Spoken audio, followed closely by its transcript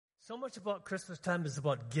So much about Christmas time is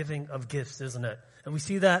about giving of gifts, isn't it? And we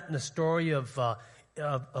see that in the story of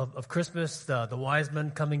Christmas, the wise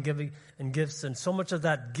men coming giving and gifts, and so much of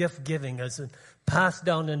that gift giving is passed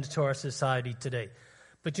down into our society today.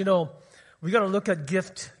 But we got to look at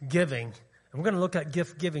gift giving, and we're going to look at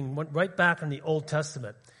gift giving right back in the Old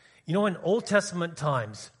Testament. In Old Testament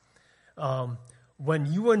times, when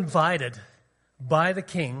you were invited by the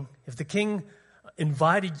king, if the king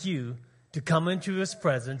invited you to come into his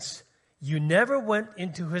presence, you never went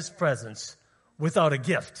into his presence without a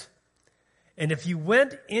gift. And if you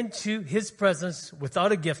went into his presence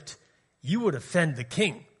without a gift, you would offend the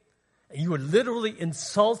king. And you would literally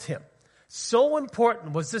insult him. So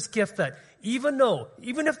important was this gift that even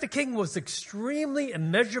if the king was extremely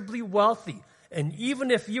immeasurably wealthy, and even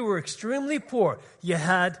if you were extremely poor, you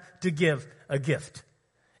had to give a gift.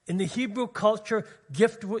 In the Hebrew culture,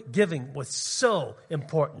 gift giving was so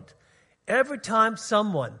important. Every time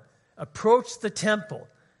someone approached the temple,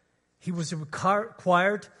 he was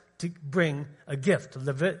required to bring a gift.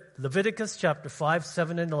 Leviticus chapter 5,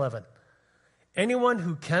 7, and 11. Anyone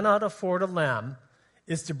who cannot afford a lamb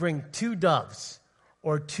is to bring 2 doves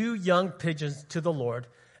or 2 young pigeons to the Lord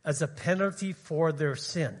as a penalty for their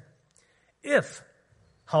sin. If,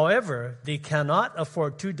 however, they cannot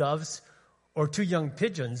afford 2 doves or 2 young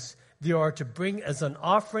pigeons, they are to bring as an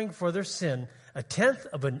offering for their sin 1/10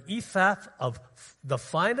 of an ephah of the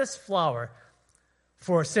finest flour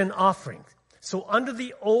for a sin offering. So under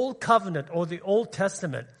the Old Covenant or the Old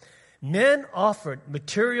Testament, men offered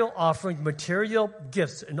material offerings, material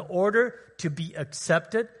gifts in order to be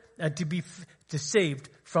accepted and to be saved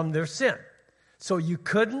from their sin. So you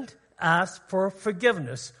couldn't ask for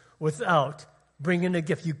forgiveness without bringing a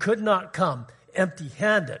gift. You could not come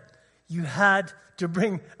empty-handed. You had to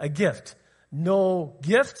bring a gift. No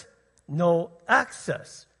gift, no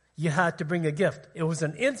access. You had to bring a gift. It was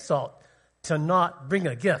an insult to not bring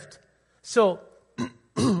a gift. So,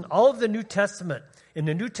 all of the New Testament, in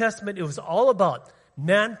the New Testament, it was all about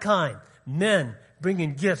mankind, men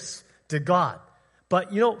bringing gifts to God.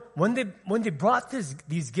 But, when they brought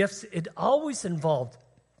these gifts, it always involved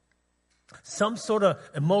some sort of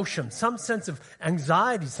emotion, some sense of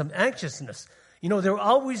anxiety, some anxiousness. They were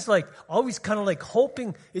always kind of like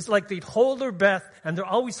hoping. It's like they'd hold their breath and they're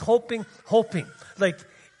always hoping. Like,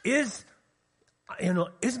 is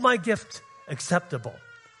my gift acceptable?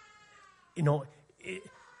 Is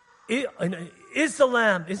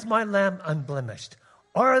my lamb unblemished?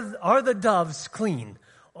 Are the doves clean?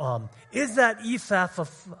 Is that ephah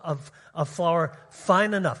of flour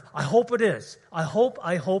fine enough? I hope it is. I hope.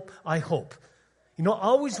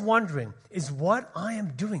 Always wondering, is what I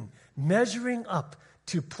am doing measuring up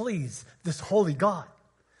to please this holy God?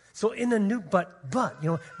 So in the new, but that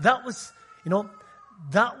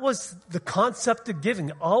was the concept of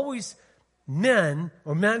giving. Always men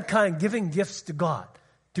or mankind giving gifts to God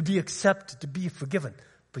to be accepted, to be forgiven.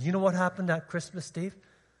 But you know what happened at Christmas, Dave?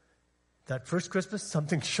 That first Christmas,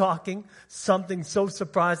 something shocking, something so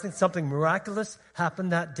surprising, something miraculous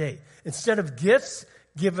happened that day. Instead of gifts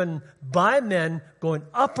given by men going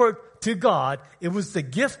upward to God, it was the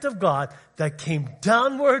gift of God that came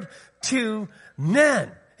downward to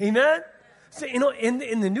men. Amen? So,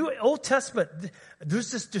 in the New Old Testament,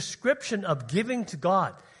 there's this description of giving to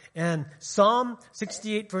God. And Psalm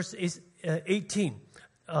 68, verse 18,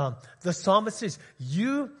 the psalmist says,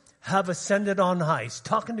 you have ascended on high. He's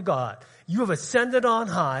talking to God. You have ascended on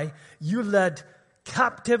high. You led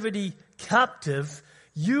captivity captive.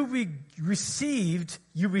 You received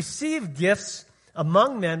gifts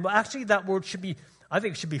among men. Well, actually, that word should be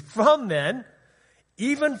from men,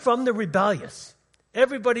 even from the rebellious.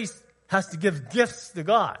 Everybody has to give gifts to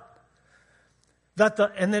God.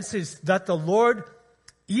 And it says that the Lord,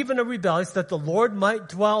 even a rebellious, that the Lord might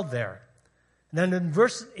dwell there. And then in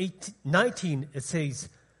verse 19, it says,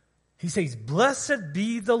 he says, blessed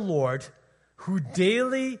be the Lord who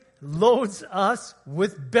daily loads us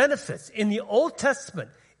with benefits. In the Old Testament,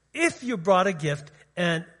 if you brought a gift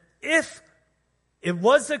and if it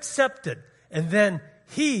was accepted, and then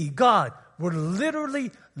God, would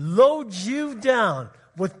literally load you down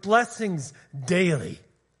with blessings daily.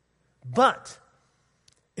 But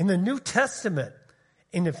in the New Testament,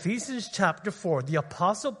 in Ephesians chapter 4, the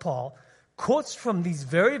Apostle Paul quotes from these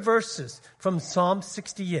very verses from Psalm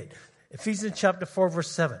 68, Ephesians chapter 4,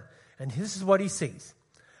 verse 7. And this is what he says.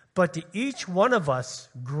 But to each one of us,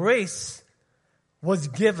 grace was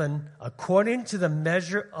given according to the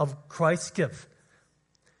measure of Christ's gift.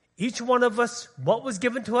 Each one of us, what was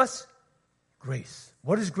given to us? Grace.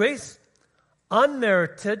 What is grace?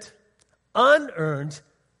 Unmerited, unearned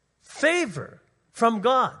favor from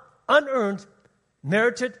God. Unearned,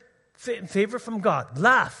 merited favor from God.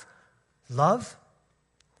 Laugh. Love,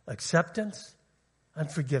 acceptance, and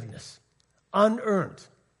forgiveness. Unearned.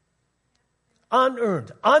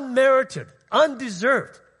 Unearned. Unmerited.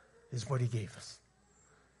 Undeserved is what he gave us.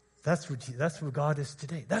 That's what God is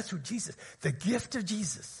today. That's what Jesus, the gift of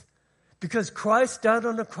Jesus. Because Christ died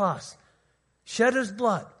on the cross, shed his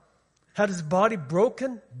blood, had his body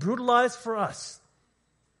broken, brutalized for us.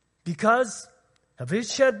 Because of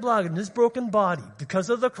his shed blood and his broken body,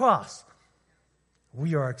 because of the cross,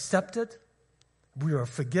 we are accepted, we are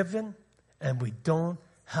forgiven, and we don't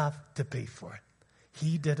have to pay for it.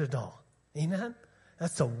 He did it all. Amen?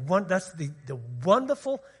 That's the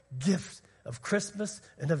wonderful gift of Christmas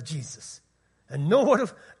and of Jesus. And no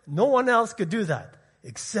one else could do that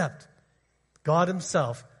except God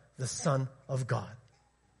himself, the Son of God.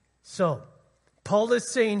 So, Paul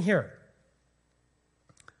is saying here,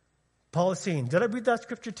 did I read that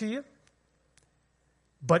scripture to you?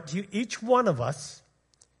 But to each one of us,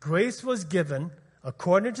 grace was given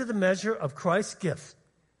according to the measure of Christ's gift.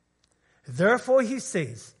 Therefore, he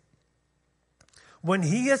says, when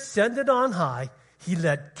he ascended on high, he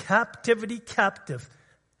led captivity captive.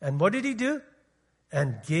 And what did he do?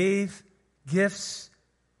 And gave gifts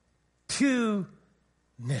to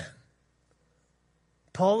men.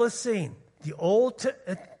 Paul is saying the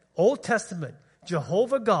Old Testament,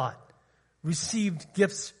 Jehovah God, received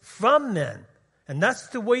gifts from men. And that's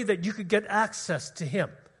the way that you could get access to him.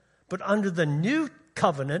 But under the new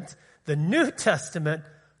covenant, the New Testament,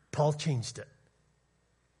 Paul changed it.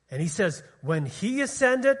 And he says, when he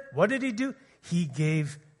ascended, what did he do? He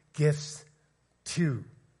gave gifts to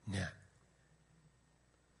men.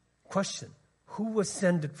 Question, who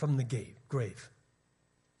ascended from the grave?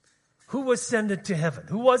 Who ascended to heaven?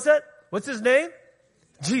 Who was it? What's his name?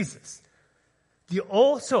 Jesus. The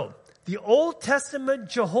Old Testament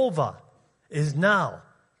Jehovah is now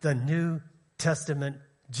the New Testament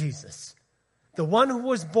Jesus. The one who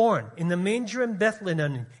was born in the manger in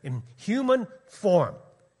Bethlehem in human form.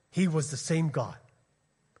 He was the same God.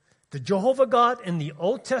 The Jehovah God in the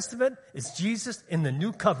Old Testament is Jesus in the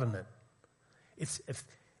New Covenant. It's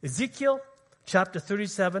Ezekiel chapter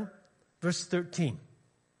 37, verse 13.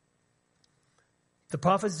 The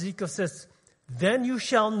prophet Ezekiel says, then you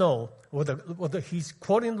shall know, he's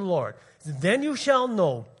quoting the Lord, then you shall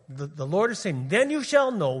know, the Lord is saying, then you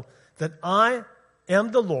shall know that I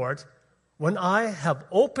am the Lord when I have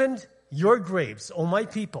opened your graves, O my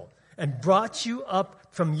people, and brought you up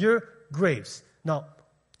from your graves. Now,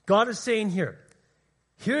 God is saying here,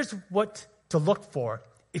 here's what to look for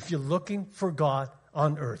if you're looking for God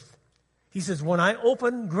on earth. He says, when I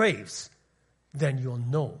open graves, then you'll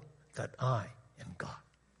know that I am God.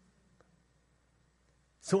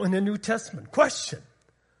 So in the New Testament, question,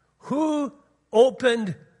 who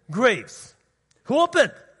opened graves? Who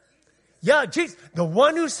opened? Yeah, Jesus, the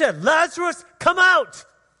one who said, Lazarus, come out.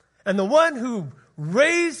 And the one who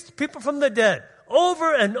raised people from the dead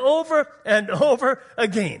over and over and over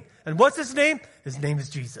again. And what's his name? His name is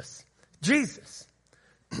Jesus. Jesus.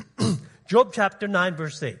 Job chapter 9,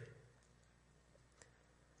 verse 8.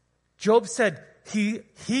 Job said,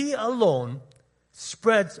 He alone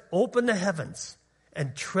spreads open the heavens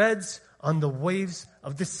and treads on the waves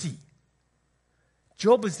of the sea.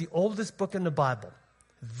 Job is the oldest book in the Bible.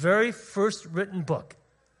 Very first written book.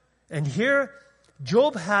 And here,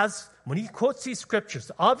 Job has, when he quotes these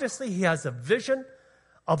scriptures, obviously he has a vision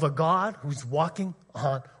of a God who's walking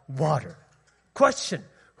on water. Question,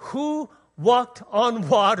 who walked on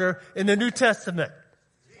water in the New Testament?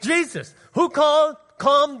 Jesus. Who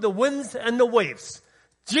calmed the winds and the waves?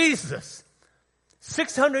 Jesus.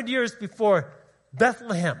 600 years before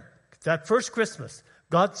Bethlehem, that first Christmas,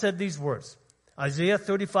 God said these words. Isaiah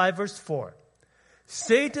 35 verse 4.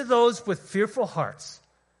 Say to those with fearful hearts,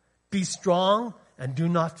 be strong and do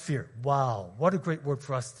not fear. Wow, what a great word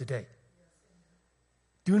for us today.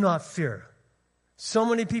 Do not fear. So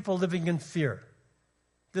many people living in fear.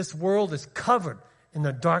 This world is covered in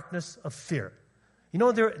the darkness of fear. You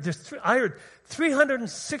know, I heard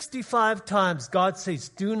 365 times God says,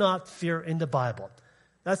 do not fear in the Bible.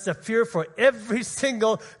 That's the fear for every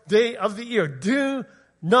single day of the year. Do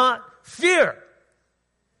not fear.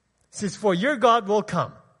 It says, for your God will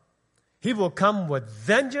come. He will come with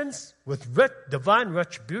vengeance, with divine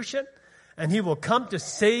retribution, and he will come to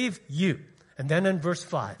save you. And then in verse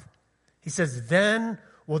 5, he says, then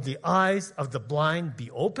will the eyes of the blind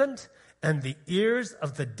be opened, and the ears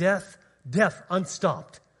of the deaf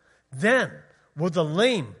unstopped. Then will the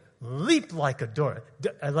lame leap like a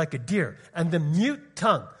deer, and the mute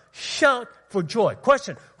tongue shout for joy.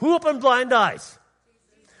 Question, who opened blind eyes?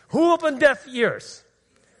 Who opened deaf ears?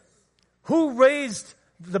 Who raised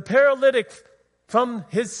the paralytic from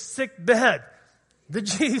his sick bed. The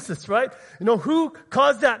Jesus, right? Who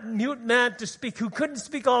caused that mute man to speak, who couldn't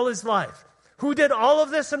speak all his life? Who did all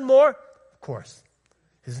of this and more? Of course,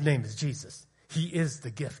 his name is Jesus. He is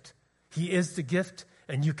the gift. He is the gift,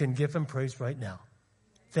 and you can give him praise right now.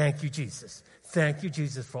 Thank you, Jesus. Thank you,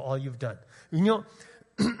 Jesus, for all you've done.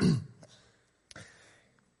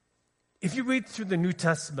 If you read through the New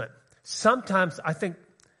Testament, sometimes I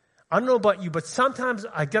don't know about you, but sometimes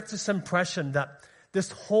I get this impression that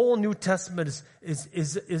this whole New Testament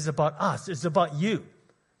is about us. It's about you.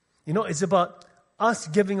 It's about us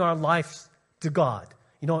giving our lives to God.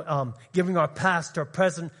 Giving our past, our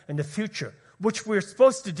present, and the future, which we're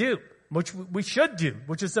supposed to do, which we should do,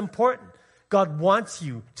 which is important. God wants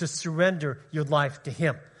you to surrender your life to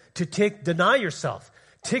him, to deny yourself,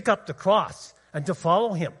 take up the cross, and to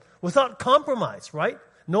follow him without compromise, right?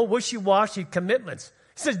 No wishy-washy commitments.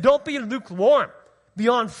 He says, don't be lukewarm. Be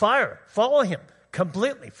on fire. Follow him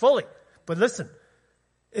completely, fully. But listen,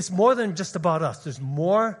 it's more than just about us. There's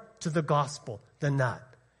more to the gospel than that.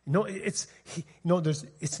 It's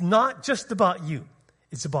not just about you.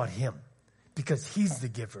 It's about him, because he's the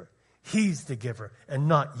giver. He's the giver and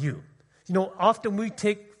not you. Often we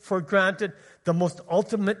take for granted the most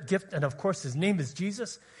ultimate gift, and of course his name is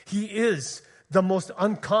Jesus. He is the most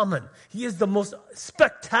uncommon. He is the most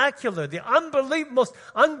spectacular, the most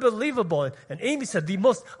unbelievable, and Amy said the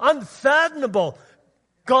most unfathomable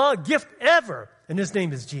God gift ever. And his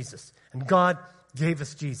name is Jesus. And God gave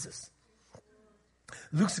us Jesus.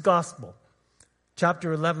 Luke's Gospel,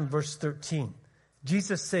 chapter 11, verse 13.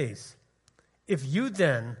 Jesus says, if you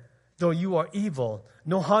then, though you are evil,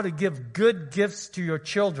 know how to give good gifts to your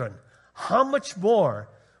children, how much more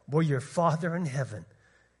will your Father in heaven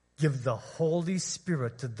give the Holy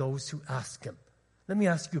Spirit to those who ask him? Let me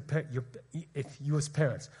ask you, if you as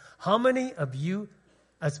parents, how many of you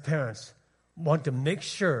as parents want to make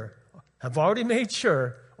sure, have already made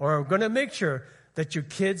sure, or are going to make sure that your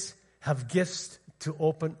kids have gifts to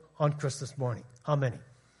open on Christmas morning? How many?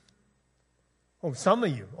 Oh, some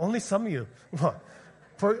of you. Only some of you.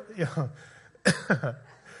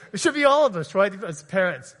 It should be all of us, right, as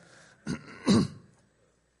parents.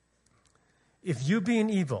 If you,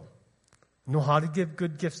 being evil, know how to give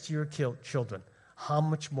good gifts to your children, how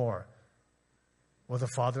much more will the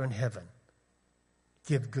Father in heaven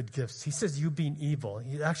give good gifts? He says, you being evil.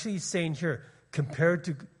 He's saying here, compared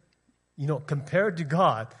to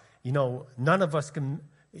God, none of us can,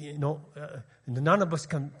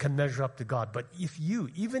 can measure up to God. But if you,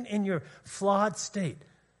 even in your flawed state,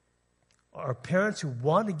 are parents who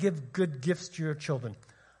want to give good gifts to your children,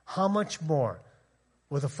 how much more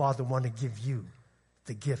will the Father want to give you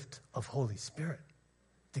the gift of Holy Spirit?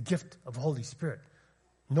 The gift of Holy Spirit.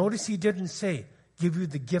 Notice he didn't say, give you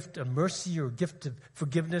the gift of mercy or gift of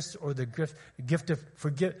forgiveness or the gift of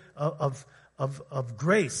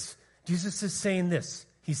grace. Jesus is saying this.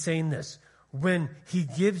 He's saying this. When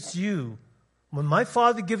my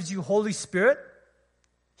Father gives you Holy Spirit,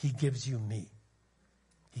 he gives you me.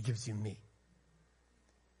 He gives you me.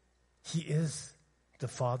 He is the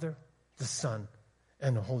Father, the Son,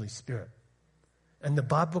 and the Holy Spirit. And the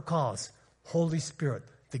Bible calls Holy Spirit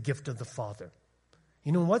the gift of the Father.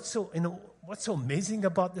 What's so amazing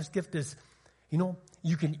about this gift is, you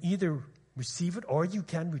can either receive it or you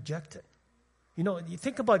can reject it. You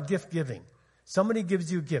think about gift giving. Somebody gives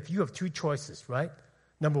you a gift. You have two choices, right?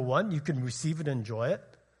 Number one, you can receive it and enjoy it.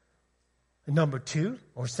 And number two,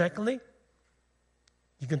 or secondly,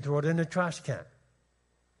 you can throw it in a trash can,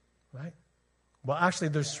 right? Well, actually,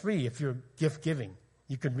 there's three. If you're gift giving,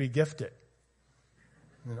 you can re-gift it.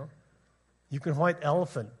 You can white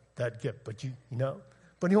elephant that gift, but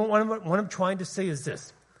what I'm trying to say is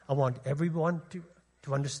this. I want everyone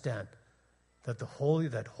to understand that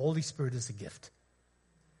that Holy Spirit is a gift,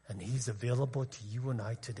 and he's available to you and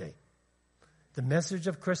I today. The message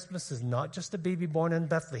of Christmas is not just a baby born in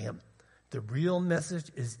Bethlehem. The real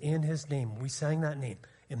message is in his name. We sang that name,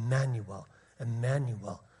 Emmanuel,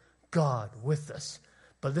 Emmanuel, God with us.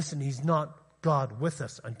 But listen, he's not God with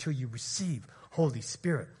us until you receive Holy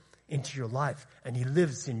Spirit into your life, and he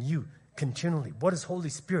lives in you continually. What does Holy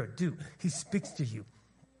Spirit do? He speaks to you.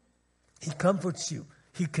 He comforts you.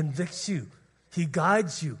 He convicts you. He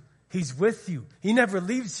guides you. He's with you. He never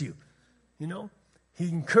leaves you. He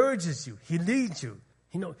encourages you. He leads you.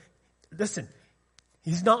 Listen,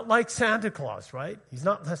 he's not like Santa Claus, right? He's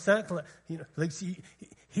not like Santa Claus.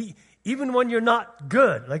 He even when you're not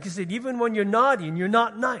good, like you said, even when you're naughty and you're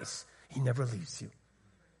not nice, he never leaves you.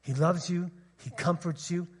 He loves you. He comforts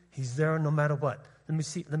you. He's there no matter what. Let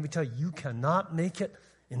me tell you, you cannot make it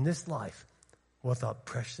in this life without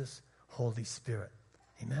precious Holy Spirit.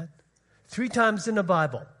 Amen? 3 times in the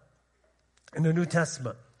Bible, in the New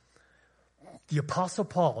Testament, the Apostle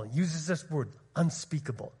Paul uses this word,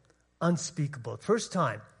 unspeakable. Unspeakable. First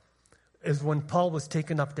time is when Paul was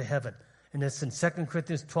taken up to heaven. And it's in 2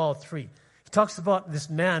 Corinthians 12:3. He talks about this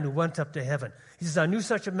man who went up to heaven. He says, I knew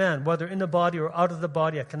such a man, whether in the body or out of the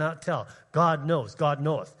body, I cannot tell. God knows. God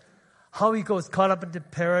knoweth. How he goes caught up into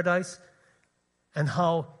paradise, and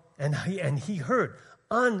he heard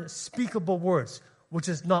unspeakable words, which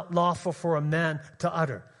is not lawful for a man to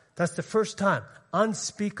utter. That's the first time.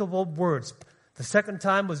 Unspeakable words. The second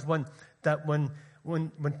time was when that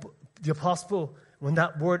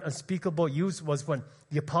word unspeakable used was when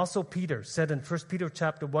the Apostle Peter said in 1 Peter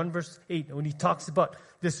chapter 1 verse 8, when he talks about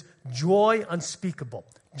this joy unspeakable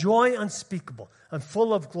and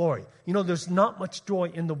full of glory. You know, there's not much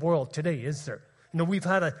joy in the world today, is there? You know, we've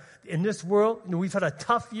had a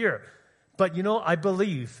tough year. But you know, I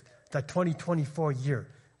believe that 2024 year,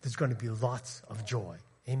 there's going to be lots of joy.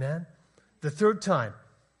 Amen? The third time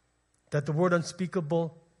that the word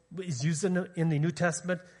unspeakable is used in the New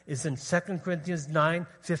Testament is in 2 Corinthians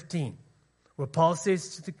 9:15, where Paul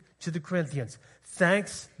says to the Corinthians,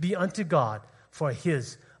 thanks be unto God for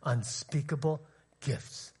his unspeakable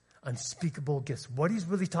gifts. Unspeakable gifts. What he's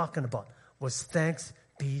really talking about was thanks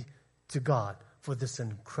be to God for this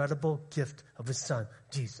incredible gift of his son,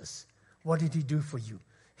 Jesus. What did he do for you?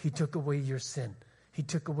 He took away your sin. He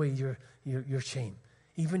took away your shame.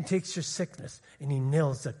 He even takes your sickness and he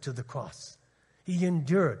nails it to the cross. He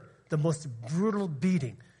endured the most brutal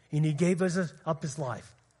beating and he gave us up his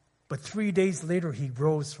life. But 3 days later, he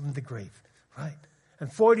rose from the grave, right?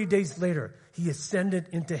 And 40 days later, he ascended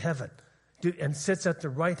into heaven and sits at the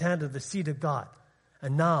right hand of the seat of God.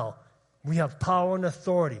 And now we have power and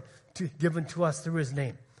authority given to us through his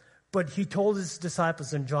name. But he told his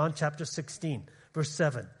disciples in John chapter 16, verse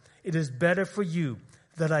 7, it is better for you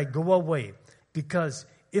that I go away, because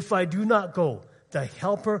if I do not go, the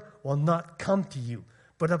helper will not come to you.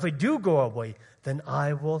 But if I do go away, then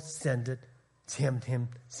I will send him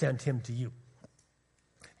to you.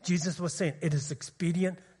 Jesus was saying, it is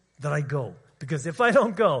expedient that I go, because if I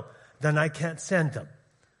don't go, then I can't send them.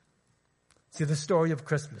 See, the story of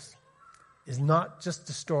Christmas is not just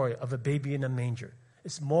the story of a baby in a manger.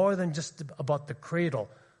 It's more than just about the cradle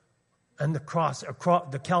and the cross,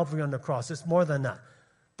 the Calvary on the cross. It's more than that.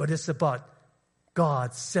 But it's about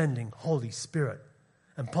God sending Holy Spirit.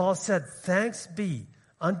 And Paul said, thanks be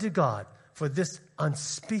unto God for this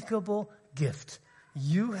unspeakable gift.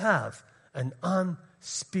 You have an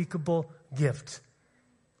unspeakable gift.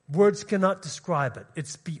 Words cannot describe it.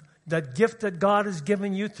 That gift that God has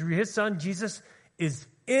given you through his son Jesus is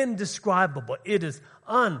indescribable. It is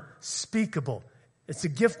unspeakable. It's a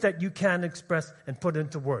gift that you can't express and put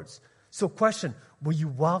into words. So question, will you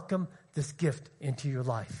welcome this gift into your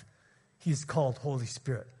life? He is called Holy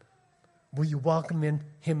Spirit. Will you welcome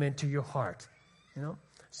him into your heart? You know?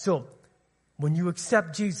 So when you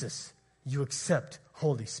accept Jesus, you accept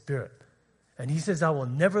Holy Spirit. And he says, I will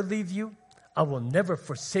never leave you. I will never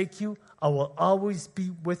forsake you. I will always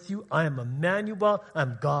be with you. I am Emmanuel. I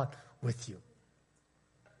am God with you.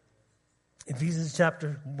 Ephesians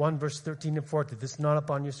chapter 1, verse 13 and 14. This is not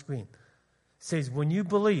up on your screen. It says, when you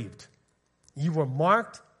believed, you were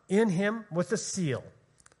marked in him with a seal,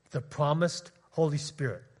 the promised Holy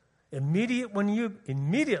Spirit.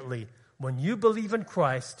 Immediately when you believe in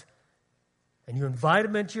Christ and you invite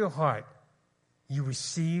him into your heart, you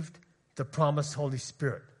received the promised Holy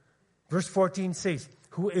Spirit. Verse 14 says,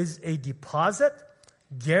 who is a deposit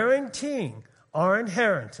guaranteeing our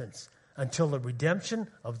inheritance until the redemption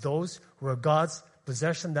of those who are God's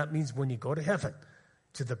possession. That means when you go to heaven,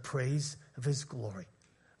 to the praise of his glory.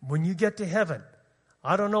 When you get to heaven,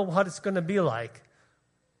 I don't know what it's going to be like,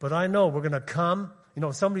 but I know we're going to come. You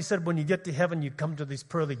know, somebody said when you get to heaven, you come to these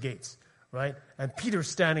pearly gates, right? And Peter's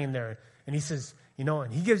standing there, and he says, you know,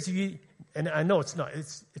 and he gives you, and I know it's not,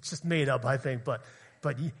 it's just made up, I think, but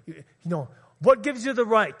you know, what gives you the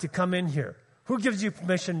right to come in here? Who gives you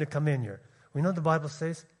permission to come in here? We know what the Bible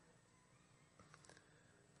says.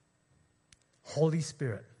 Holy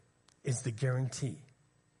Spirit is the guarantee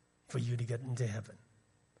for you to get into heaven.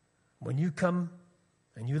 When you come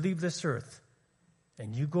and you leave this earth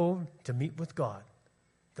and you go to meet with God,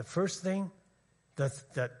 the first thing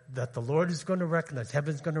that the Lord is going to recognize,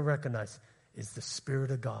 heaven's going to recognize, is the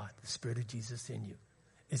Spirit of God, the Spirit of Jesus in you.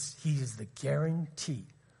 He is the guarantee,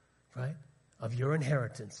 right, of your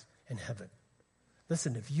inheritance in heaven.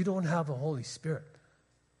 Listen, if you don't have a Holy Spirit,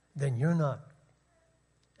 then you're not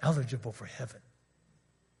eligible for heaven.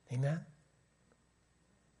 Amen?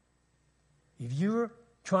 If you're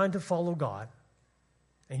trying to follow God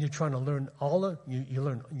and you're trying to learn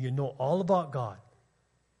you know all about God.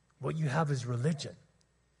 What you have is religion.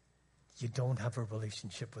 You don't have a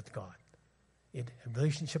relationship with God. A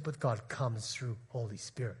relationship with God comes through Holy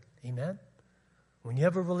Spirit. Amen? When you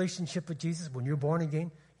have a relationship with Jesus, when you're born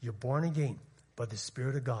again by the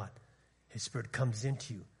Spirit of God. His Spirit comes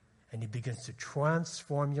into you, and He begins to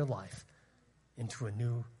transform your life into a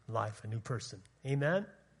new life, a new person. Amen?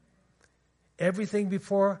 Everything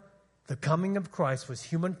before the coming of Christ was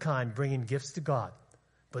humankind bringing gifts to God.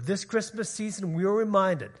 But this Christmas season, we are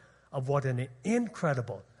reminded of what an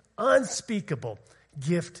incredible, unspeakable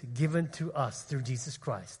gift given to us through Jesus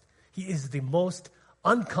Christ. He is the most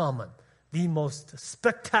uncommon, the most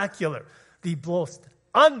spectacular, the most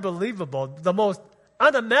unbelievable, the most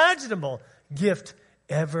unimaginable gift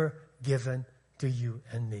ever given to you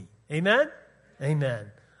and me. Amen?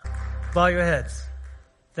 Amen. Bow your heads.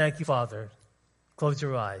 Thank you, Father. Close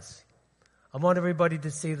your eyes. I want everybody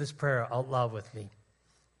to say this prayer out loud with me.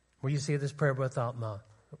 Will you say this prayer out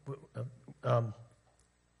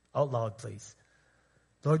loud, please?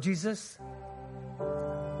 Lord Jesus,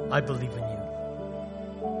 I believe in you.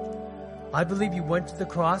 I believe you went to the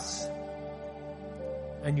cross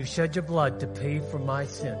and you shed your blood to pay for my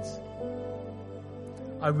sins.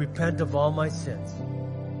 I repent of all my sins.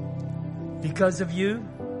 Because of you,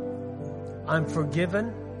 I'm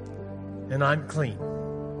forgiven and I'm clean.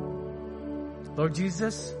 Lord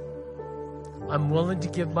Jesus, I'm willing to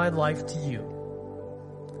give my life to you.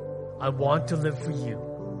 I want to live for you.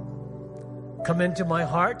 Come into my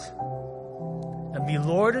heart and be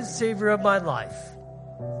Lord and Savior of my life.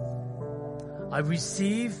 I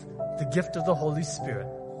receive the gift of the Holy Spirit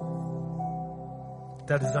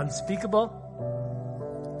that is unspeakable,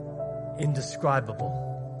 indescribable,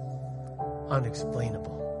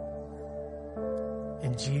 unexplainable.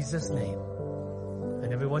 In Jesus' name.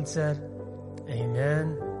 And everyone said,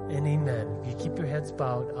 amen and amen. If you keep your heads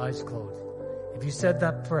bowed, eyes closed. If you said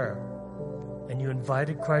that prayer and you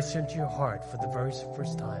invited Christ into your heart for the very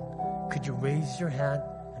first time, could you raise your hand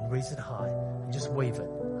and raise it high and just wave it?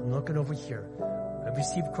 I'm looking over here. I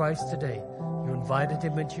received Christ today. You invited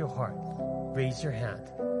Him into your heart. Raise your hand.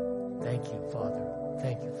 Thank you, Father.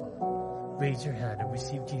 Thank you, Father. Raise your hand and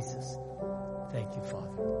receive Jesus. Thank you, Father.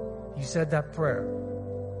 You said that prayer.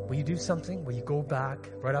 Will you do something? Will you go back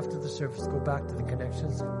right after the service, go back to the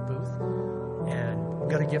Connections booth, and we've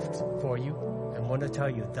got a gift for you. And I want to tell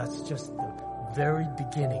you, that's just the very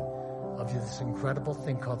beginning of this incredible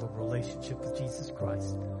thing called a relationship with Jesus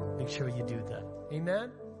Christ. Make sure you do that.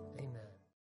 Amen?